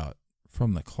 Talk about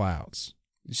from the clouds.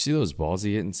 Did you see those balls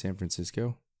he hit in San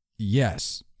Francisco?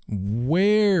 Yes.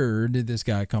 Where did this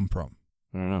guy come from?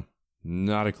 I don't know.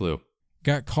 Not a clue.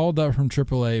 Got called up from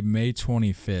AAA May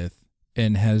 25th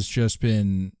and has just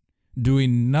been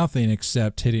doing nothing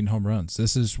except hitting home runs.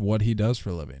 This is what he does for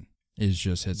a living, is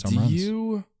just hits home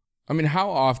runs. I mean, how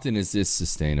often is this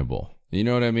sustainable? You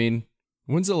know what I mean?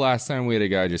 When's the last time we had a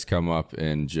guy just come up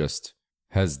and just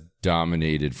has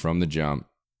dominated from the jump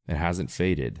and hasn't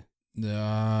faded?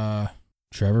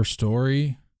 Trevor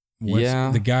Story.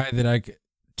 The guy that I,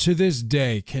 to this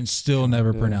day, can still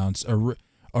never pronounce.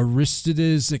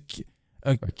 Aristides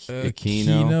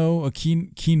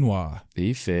Quinoa.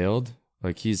 He failed.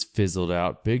 Like, he's fizzled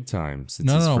out big time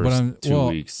since his first 2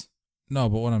 weeks. No,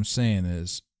 but what I'm saying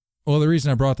is, the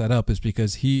reason I brought that up is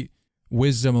because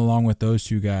Wisdom, along with those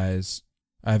two guys,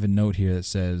 I have a note here that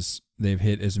says they've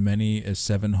hit as many as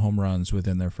 7 home runs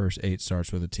within their first 8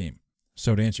 starts with a team.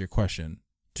 So to answer your question,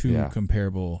 2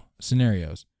 comparable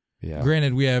scenarios. Yeah.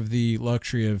 Granted, we have the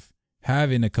luxury of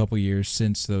having a couple years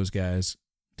since those guys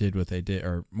did what they did,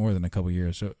 or more than a couple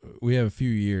years. So we have a few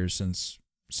years since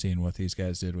seeing what these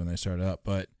guys did when they started up.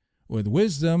 But with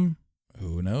Wisdom,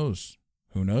 who knows?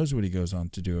 Who knows what he goes on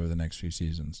to do over the next few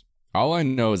seasons? All I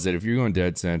know is that if you're going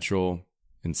dead central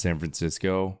in San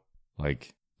Francisco,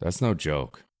 like, that's no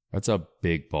joke. That's a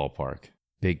big ballpark.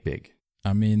 Big.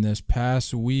 I mean, this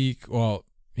past week,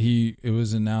 it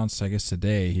was announced, I guess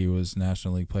today, he was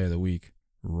National League Player of the Week.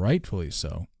 Rightfully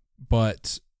so.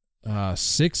 But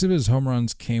 6 of his home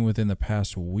runs came within the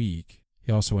past week.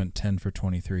 He also went 10 for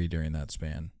 23 during that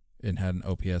span and had an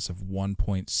OPS of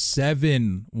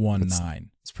 1.719.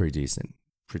 It's pretty decent.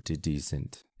 Pretty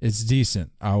decent. It's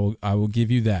decent. I will give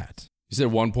you that. You said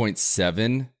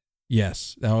 1.7?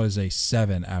 Yes, that was a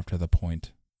 7 after the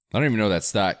point. I don't even know that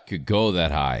stat could go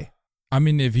that high. I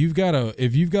mean, if you've got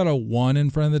a 1 in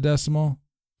front of the decimal,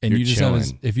 and you have a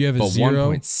 0,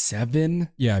 1.7,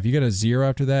 yeah, if you got a 0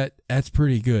 after that, that's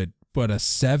pretty good. But a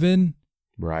 7,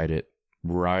 ride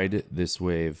this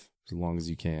wave as long as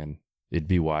you can. It'd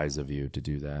be wise of you to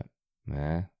do that.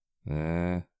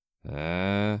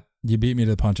 You beat me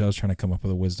to the punch. I was trying to come up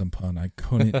with a wisdom pun. I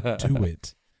couldn't do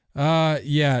it.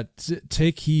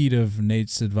 Take heed of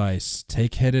Nate's advice.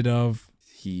 Take headed of.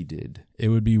 Heeded. It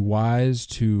would be wise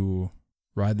to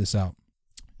ride this out.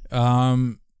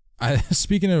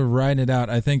 Speaking of riding it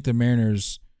out, I think the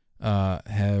Mariners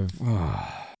have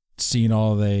seen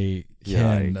all they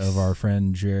can of our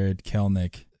friend Jared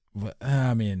Kelenic.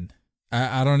 I mean,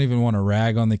 I don't even want to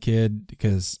rag on the kid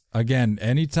because, again,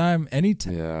 anytime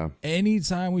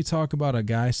we talk about a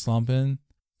guy slumping,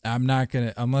 I'm not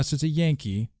gonna, unless it's a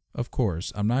Yankee, of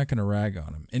course, I'm not gonna rag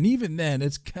on him. And even then,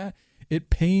 it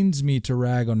pains me to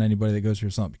rag on anybody that goes through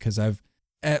a slump because I've,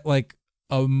 at like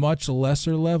a much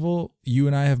lesser level, you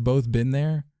and I have both been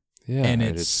there. Yeah, and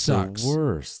it sucks. The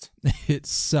worst. It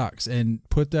sucks. And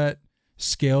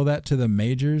scale that to the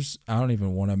majors. I don't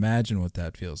even want to imagine what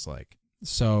that feels like.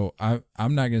 So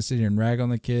I'm not going to sit here and rag on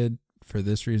the kid for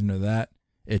this reason or that.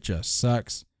 It just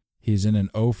sucks. He's in an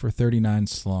 0 for 39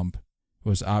 slump.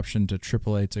 Was optioned to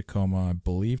AAA Tacoma, I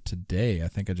believe today. I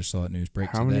think I just saw that news break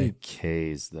today. How many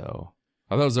Ks though?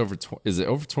 I thought it was over. Is it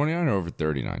over 29 or over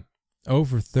 39?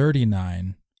 Over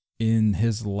 39 in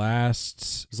his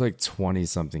last. It was like 20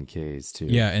 something Ks too.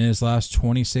 Yeah, in his last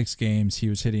 26 games, he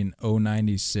was hitting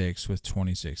 096 with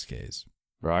 26 Ks.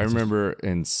 Bro, I remember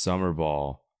in summer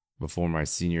ball before my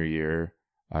senior year,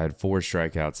 I had 4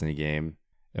 strikeouts in a game,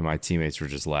 and my teammates were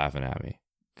just laughing at me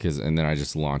and then I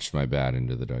just launched my bat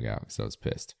into the dugout because I was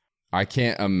pissed. I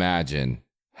can't imagine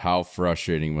how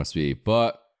frustrating it must be,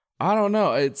 but I don't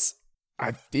know.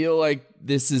 I feel like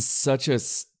this is such a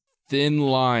thin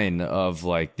line of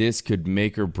like this could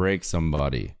make or break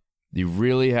somebody. You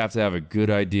really have to have a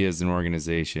good idea as an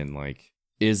organization. Like,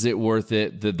 is it worth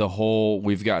it? The whole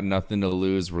we've got nothing to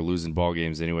lose, we're losing ball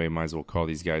games anyway, might as well call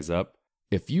these guys up.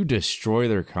 If you destroy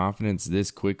their confidence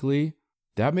this quickly,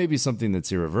 that may be something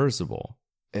that's irreversible.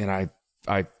 And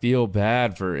I feel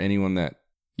bad for anyone that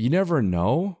you never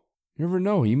know. You never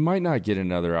know. He might not get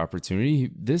another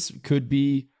opportunity. This could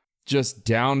be just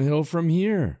downhill from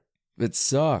here. It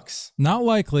sucks. Not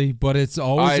likely, but it's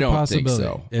always a possibility. I don't think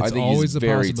so. It's I think always he's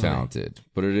very talented,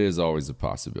 but it is always a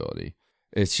possibility.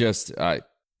 It's just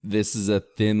this is a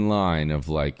thin line of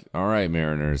like, all right,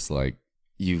 Mariners, like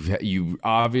you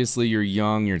obviously you're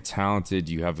young, you're talented,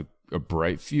 you have a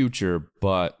bright future,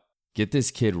 but get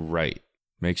this kid right.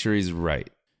 Make sure he's right.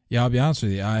 Yeah, I'll be honest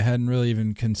with you. I hadn't really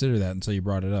even considered that until you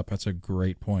brought it up. That's a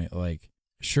great point. Like,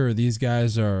 sure, these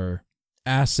guys are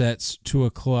assets to a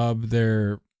club.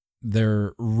 They're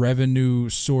revenue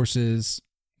sources.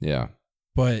 Yeah.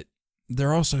 But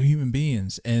they're also human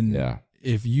beings. And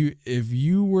if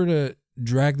you were to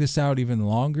drag this out even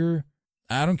longer,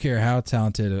 I don't care how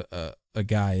talented a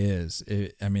guy is.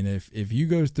 I mean, if you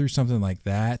go through something like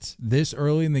that this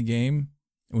early in the game,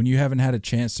 when you haven't had a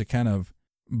chance to kind of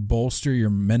bolster your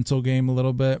mental game a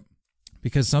little bit,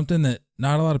 because something that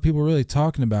not a lot of people are really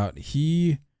talking about,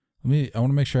 I want to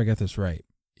make sure I got this right.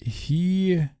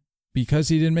 Because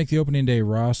he didn't make the opening day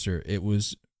roster, it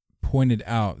was pointed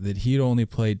out that he'd only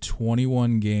played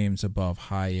 21 games above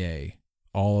high A,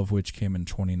 all of which came in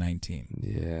 2019.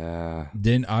 Yeah.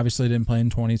 Obviously didn't play in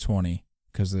 2020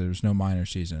 because there was no minor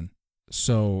season.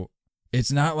 So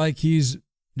it's not like he's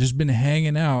just been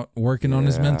hanging out working on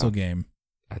his mental game.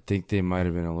 I think they might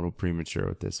have been a little premature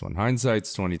with this one.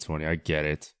 Hindsight's 2020. I get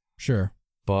it. Sure.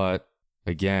 But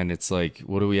again, it's like,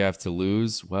 what do we have to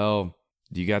lose? Well,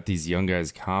 you got these young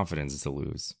guys' confidence to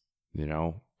lose. You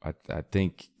know, I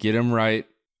think get him right.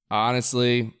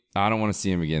 Honestly, I don't want to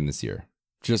see him again this year.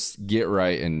 Just get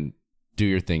right and do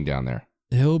your thing down there.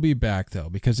 He'll be back though,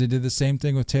 because they did the same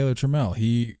thing with Taylor Trammell.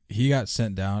 He got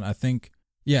sent down. I think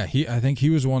he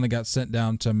was the one that got sent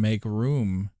down to make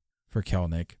room for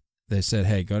Kelnick. They said,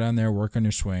 hey, go down there, work on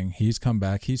your swing. He's come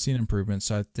back. He's seen improvement.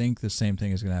 So I think the same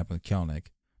thing is going to happen with Kelnick.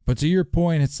 But to your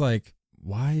point, it's like,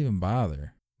 why even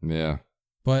bother? Yeah.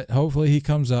 But hopefully he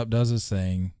comes up, does his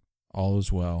thing, all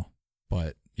is well.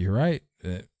 But you're right.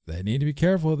 They need to be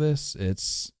careful of this.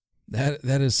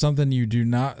 That is something you do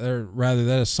not, or rather,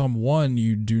 that is someone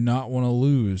you do not want to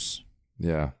lose.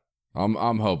 Yeah. I'm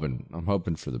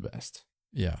hoping for the best.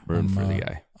 Yeah. Rooting for the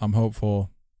guy. I'm hopeful.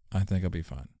 I think I'll be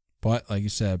fine. But like you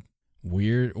said,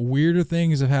 weirder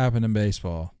things have happened in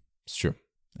baseball. It's true.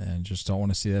 And just don't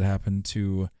want to see that happen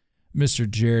to Mr.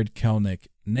 Jared Kelnick.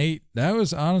 Nate, that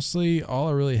was honestly all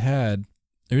I really had.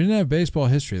 We didn't have baseball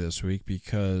history this week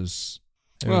because...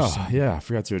 I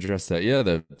forgot to address that. Yeah,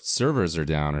 the servers are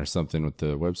down or something with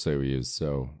the website we use,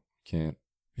 so can't...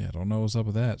 Yeah, don't know what's up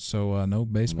with that. So no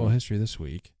baseball history this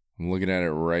week. I'm looking at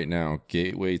it right now.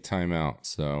 Gateway timeout,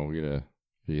 so we gotta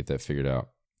get that figured out.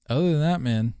 Other than that,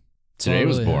 man... Today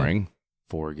was boring.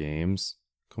 4 games.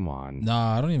 Come on.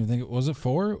 Nah, I don't even think it was. It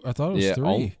 4? I thought it was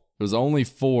 3. It was only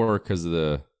 4 because of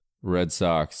the Red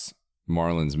Sox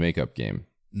Marlins makeup game.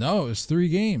 No, it was 3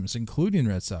 games, including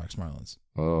Red Sox Marlins.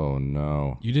 Oh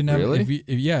no! You didn't have really?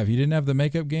 If you didn't have the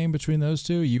makeup game between those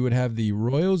two, you would have the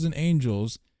Royals and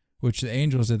Angels, which the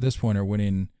Angels at this point are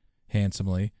winning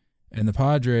handsomely, and the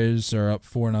Padres are up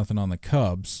 4-0 on the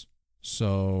Cubs.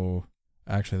 So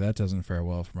actually, that doesn't fare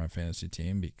well for my fantasy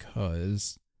team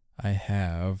because I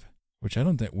have, which I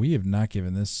don't think we have not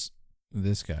given this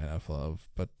guy enough love,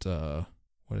 but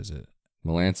what is it?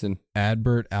 Melanson?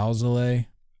 Adbert Alzolay.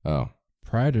 Oh.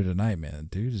 Prior to tonight, man,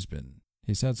 dude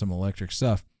he's had some electric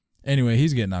stuff. Anyway,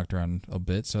 he's getting knocked around a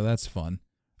bit, so that's fun.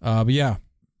 But yeah,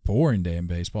 boring day in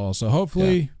baseball. So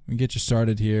hopefully we can get you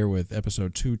started here with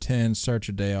episode 210. Start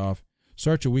your day off.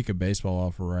 Start your week of baseball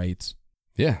off right.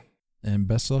 Yeah. And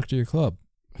best of luck to your club.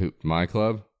 Who? My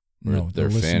club? Or No, their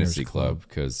the fantasy listeners' club?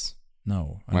 Because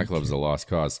no, my club's a lost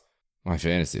cause. My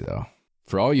fantasy, though.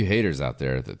 For all you haters out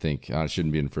there that think I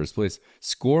shouldn't be in first place,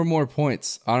 score more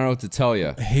points. I don't know what to tell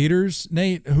you. Haters,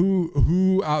 Nate?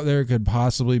 Who out there could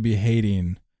possibly be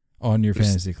hating on your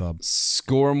fantasy club?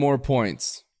 Score more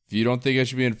points. If you don't think I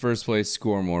should be in first place,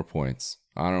 score more points.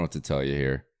 I don't know what to tell you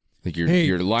here. I think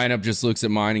your lineup just looks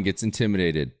at mine and gets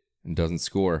intimidated and doesn't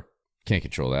score. Can't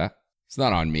control that. It's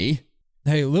not on me.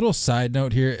 Hey, little side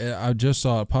note here. I just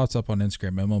saw it pops up on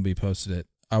Instagram. MLB posted it.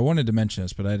 I wanted to mention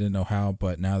this, but I didn't know how.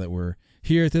 But now that we're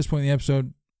here at this point in the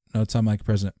episode, no time like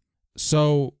president.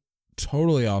 So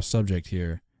totally off subject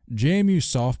here. JMU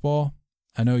softball.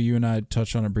 I know you and I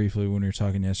touched on it briefly when we were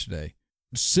talking yesterday.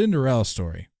 Cinderella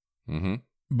story. Mm-hmm.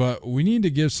 But we need to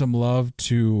give some love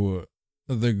to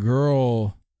the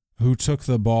girl who took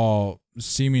the ball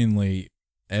seemingly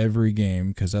every game,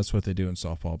 because that's what they do in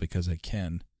softball because they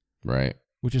can. Right.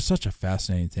 Which is such a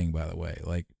fascinating thing, by the way.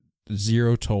 Like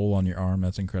 0 toll on your arm.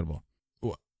 That's incredible.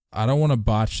 I don't want to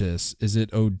botch this. Is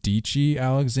it Odici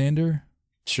Alexander?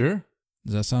 Sure.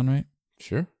 Does that sound right?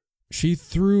 Sure. She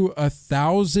threw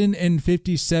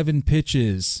 1,057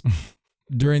 pitches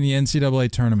during the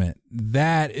NCAA tournament.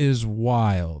 That is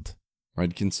wild.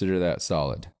 I'd consider that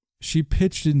solid. She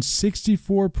pitched in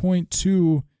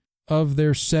 64.2 of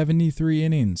their 73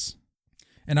 innings.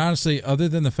 And honestly, other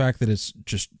than the fact that it's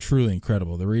just truly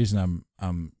incredible, the reason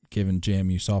I'm giving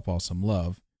JMU softball some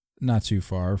love, not too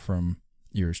far from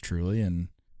yours truly, and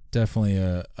definitely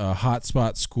a hot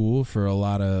spot school for a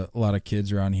lot of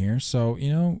kids around here. So,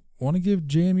 want to give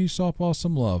JMU softball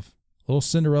some love. A little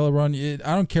Cinderella run.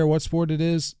 I don't care what sport it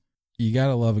is. You got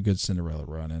to love a good Cinderella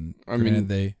run. And granted,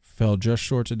 they fell just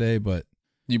short today, but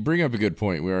you bring up a good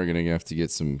point. We are going to have to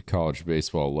get some college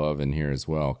baseball love in here as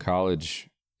well. College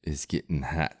is getting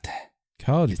hot.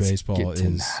 College baseball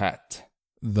is hot.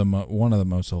 one of the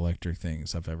most electric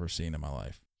things I've ever seen in my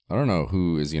life. I don't know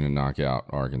who is going to knock out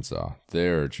Arkansas.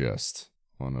 They're just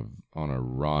on a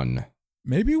run.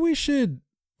 Maybe we should,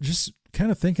 just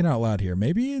kind of thinking out loud here,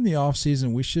 maybe in the off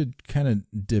season we should kind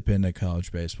of dip into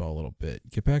college baseball a little bit.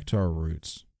 Get back to our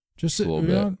roots. Just a little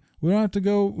bit. We don't have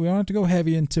to go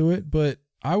heavy into it, but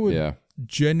I would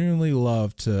genuinely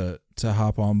love to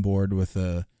hop on board with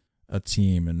a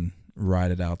team and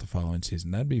ride it out the following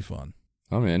season. That'd be fun.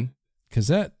 I'm in. Because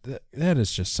that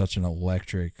is just such an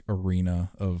electric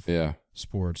arena of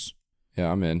sports.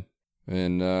 Yeah, I'm in.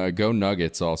 And go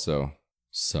Nuggets also.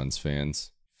 Suns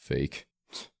fans. Fake.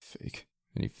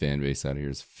 Any fan base out here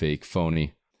is fake,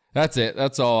 phony. That's it.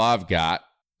 That's all I've got.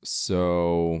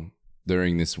 So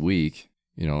during this week,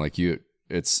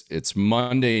 it's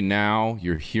Monday now.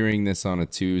 You're hearing this on a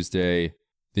Tuesday.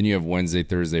 Then you have Wednesday,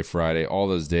 Thursday, Friday, all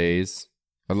those days.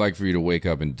 I'd like for you to wake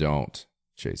up and don't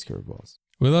chase curveballs.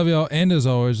 We love y'all, and as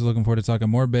always, looking forward to talking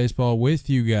more baseball with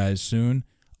you guys soon.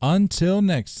 Until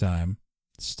next time,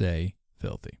 stay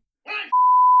filthy. When I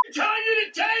tell you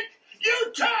to take,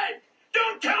 you take!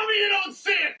 Don't tell me you don't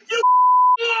see it! You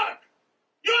look!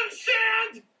 You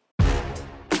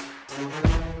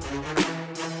understand?